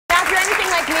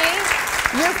like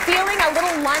me, you're feeling a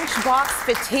little lunchbox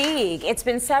fatigue. It's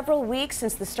been several weeks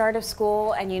since the start of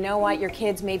school, and you know what? Your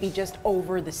kids may be just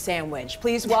over the sandwich.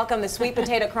 Please welcome the Sweet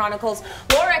Potato Chronicles,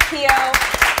 Laura Keogh,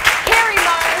 Carrie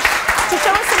Marsh, to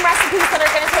show us some recipes that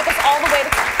are going to take us all the way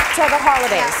to the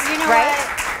holidays. Yeah, you know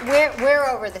right? We're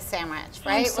over the sandwich,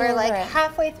 right? So we're like over it.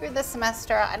 halfway through the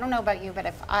semester. I don't know about you, but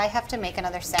if I have to make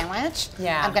another sandwich,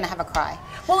 I'm gonna have a cry.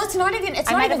 Well, it's not even. It's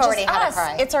I not might even have just already had a us.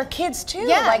 cry. It's our kids too.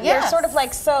 Yeah, like they're yes. sort of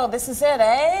like, so this is it,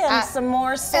 eh? And some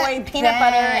more soy peanut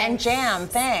butter and jam.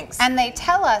 Thanks. And they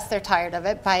tell us they're tired of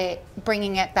it by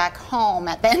bringing it back home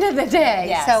at the end of the day.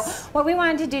 Yes. So what we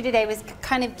wanted to do today was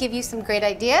kind of give you some great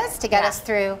ideas to get us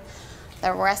through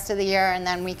the rest of the year, and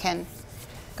then we can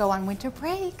go on winter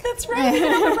break. That's right. We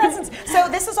can open presents. So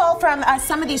this is all from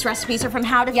some of these recipes are from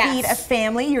How to Feed a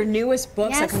Family, your newest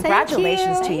book. Yes, so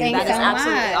congratulations to you. Thank That you is so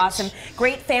absolutely much. awesome.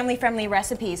 Great family-friendly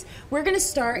recipes. We're going to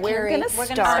start. We're going to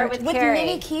start with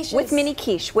mini quiches. With mini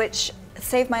quiche, which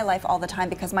saved my life all the time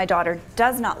because my daughter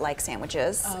does not like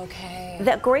sandwiches. Okay.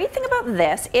 The great thing about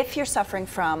this, if you're suffering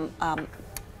from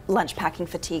lunch packing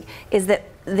fatigue, is that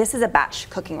this is a batch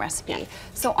cooking recipe.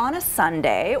 So on a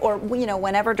Sunday, or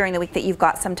whenever during the week that you've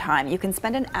got some time, you can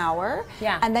spend an hour,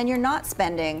 and then you're not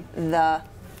spending the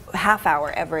half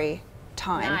hour every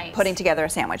time putting together a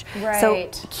sandwich. Right.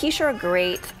 So quiche are a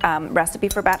great recipe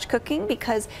for batch cooking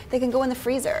because they can go in the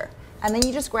freezer. And then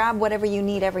you just grab whatever you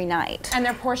need every night. And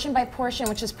they're portion by portion,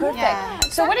 which is perfect. Yeah,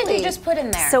 So what did you just put in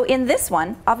there? So in this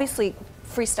one, obviously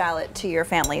freestyle it to your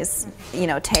family's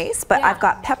taste, but I've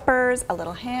got peppers, a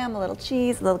little ham, a little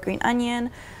cheese, a little green onion,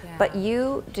 but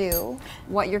you do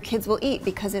what your kids will eat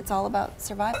because it's all about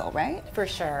survival, right? For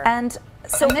sure. And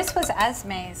so this was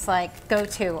Esme's like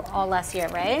go-to all last year,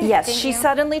 right? yes, Didn't she you?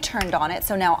 suddenly turned on it,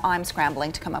 so now I'm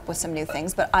scrambling to come up with some new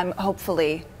things, but I'm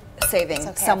hopefully saving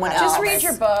someone else. Just read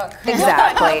your book.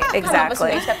 Exactly,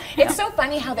 exactly. It's so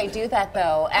funny how they do that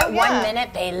though. At 1 minute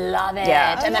they love it,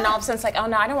 and then all of a sudden it's like, oh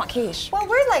no, I don't want quiche. Well,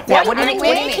 we're like that. what do you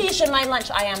mean? Quiche in my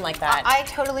lunch. I am like that. I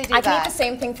totally do I that. can eat the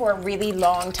same thing for a really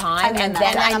long time, and then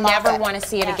then I I'm off never it. want to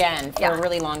see it again for a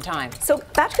really long time. So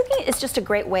batch cooking is just a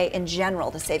great way in general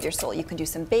to save your soul. You can do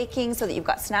some baking so that you've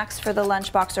got snacks for the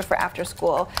lunchbox or for after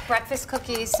school. Breakfast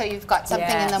cookies, so you've got something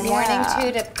in the morning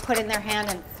too to put in their hand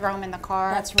and throw them in the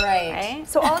car. That's right.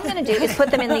 So all I'm going to do is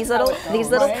put them in these little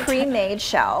pre-made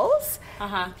shells.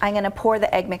 I'm going to pour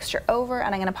the egg mixture over,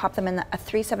 and I'm going to pop them in a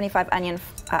 375 onion.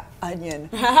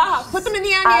 Put them in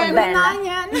the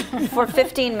onion. For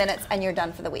 15 minutes, and you're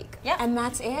done for the week. Yeah, and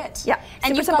that's it. Yeah,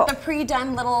 and you've got the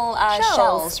pre-done little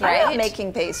shells, right? I'm not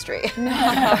making pastry.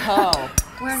 No.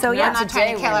 So yeah, not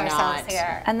trying to kill ourselves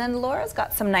here. And then Laura's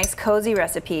got some nice cozy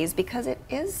recipes because it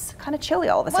is kind of chilly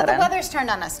all of a Well, sudden. the weather's turned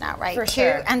on us now, right? For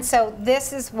sure. And so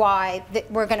this is why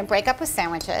we're going to break up with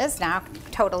sandwiches now,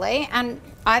 totally. And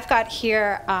I've got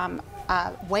here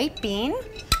white bean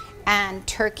and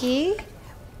turkey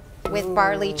with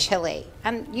barley chili.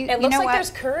 And it looks like there's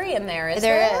curry in there, is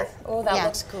there? There is. Oh, that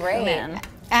looks great.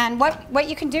 And what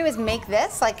you can do is make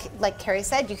this, like Carrie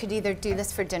said, you could either do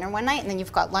this for dinner one night and then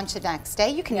you've got lunch the next day.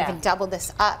 You can even double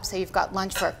this up, so you've got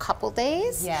lunch for a couple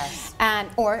days. Yes.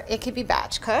 Or it could be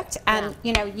batch cooked, and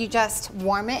you just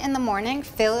warm it in the morning,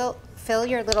 fill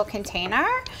your little container,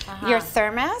 your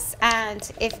thermos, and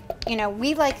if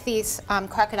we like these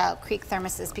Crocodile Creek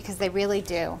thermoses because they really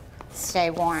do stay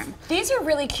warm. These are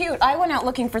really cute. I went out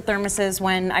looking for thermoses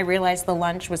when I realized the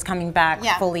lunch was coming back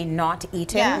fully not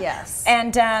eaten. Yes.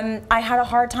 And I had a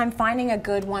hard time finding a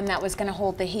good one that was going to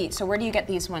hold the heat. So where do you get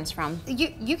these ones from?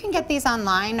 You can get these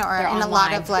online or They're in online. a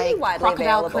lot of Pretty widely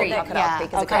Crocodile available. Creek. Crocodile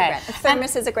Creek is a great brand.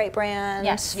 Thermos is a great brand.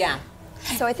 Yes. Yeah.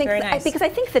 So I think because I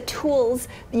think the tools,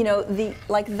 the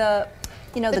great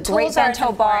tools are bento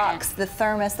important. box, the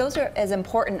thermos, those are as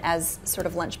important as sort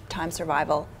of lunchtime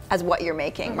survival as what you're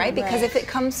making, right? Because if it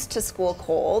comes to school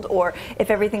cold or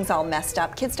if everything's all messed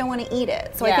up, kids don't want to eat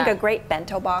it. So I think a great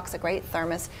bento box, a great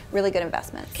thermos, really good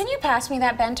investment. Can you pass me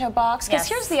that bento box? Because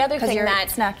here's the other thing you're that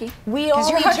snacky. we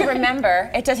all need to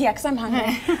remember. It does, because I'm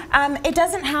hungry. It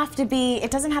doesn't have to be.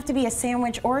 It doesn't have to be a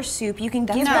sandwich or soup. You can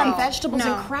give them vegetables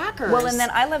and crackers. Well, and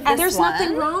then I love this and there's one.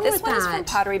 nothing wrong this with one that. is from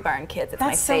Pottery Barn Kids. It's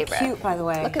That's my so favorite. cute, by the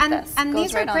way. Look at this. And Goes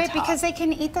these are right on great top. because they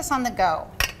can eat this on the go.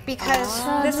 Because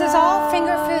this is all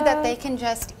finger food that they can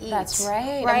just eat. That's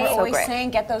right. Right? And we're So always great.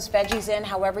 saying get those veggies in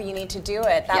however you need to do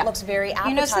it. That looks very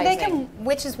appetizing. So they can,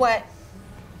 which is what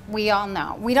we all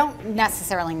know. We don't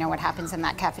necessarily know what happens in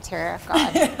that cafeteria,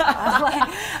 God.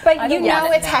 But you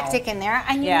know it's hectic in there,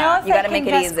 and you know if you they gotta can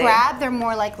make it just easy. grab, they're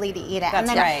more likely to eat it. That's and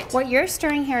then right. what you're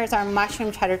stirring here is our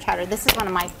mushroom cheddar chowder. This is one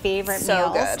of my favorite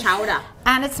So meals. good. Chowder.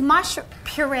 And it's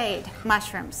pureed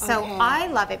mushrooms. So I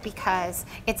love it because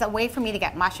it's a way for me to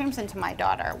get mushrooms into my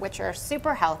daughter, which are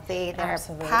super healthy. They're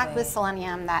packed with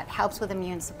selenium that helps with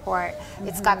immune support.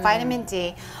 It's got vitamin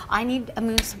D. I need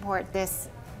immune support this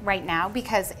right now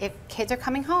because if kids are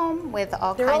coming home with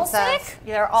all They're all kinds of sick?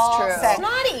 they're all true. sick.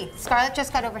 Snotty. Scarlett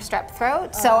just got over strep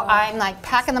throat, so I'm like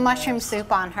packing the mushroom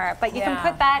soup on her. But you can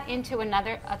put that into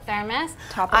a thermos.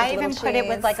 Top it with I a even little put it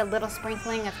with cheese. like a little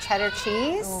sprinkling of cheddar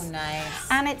cheese. Oh, nice.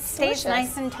 And it stays Delicious.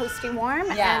 nice and toasty warm,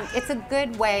 Yeah. and it's a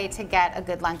good way to get a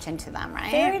good lunch into them,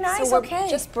 right? Very nice. So we're okay.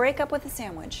 just break up with a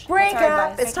sandwich. break That's our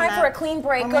up. advice. It's time for a clean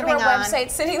break. We're Go to our moving on. website,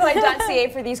 citylight.ca,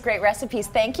 for these great recipes.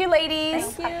 Thank you, ladies.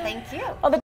 Thank you. Well, the